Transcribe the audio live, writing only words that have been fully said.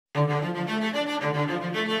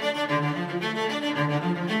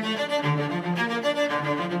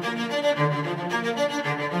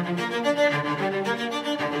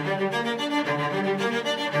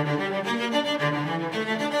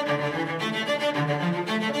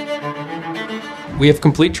We have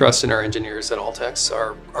complete trust in our engineers at Altex.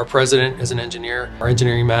 Our president is an engineer. Our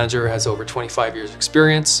engineering manager has over 25 years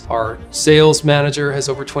experience. Our sales manager has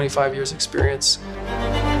over 25 years experience.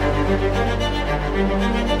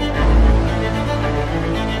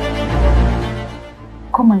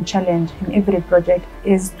 Common challenge in every project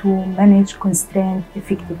is to manage constraints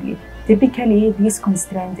effectively. Typically, this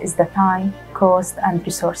constraint is the time, cost, and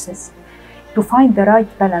resources. To find the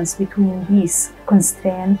right balance between these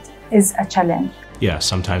constraints is a challenge. Yeah,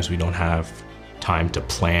 sometimes we don't have time to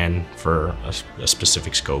plan for a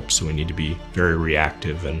specific scope, so we need to be very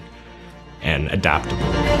reactive and adaptable.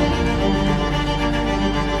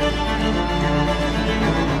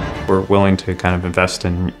 We're willing to kind of invest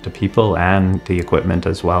in the people and the equipment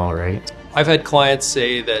as well, right? I've had clients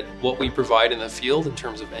say that what we provide in the field in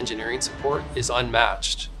terms of engineering support is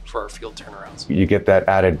unmatched for our field turnarounds. You get that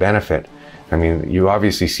added benefit. I mean, you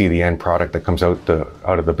obviously see the end product that comes out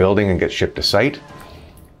of the building and gets shipped to site,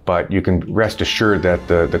 but you can rest assured that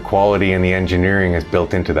the quality and the engineering is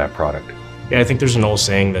built into that product. Yeah, I think there's an old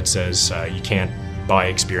saying that says you can't buy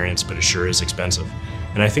experience, but it sure is expensive.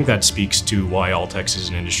 And I think that speaks to why Altex is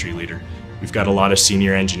an industry leader. We've got a lot of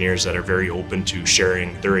senior engineers that are very open to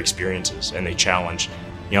sharing their experiences, and they challenge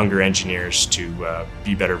younger engineers to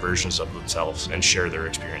be better versions of themselves and share their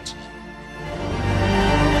experiences.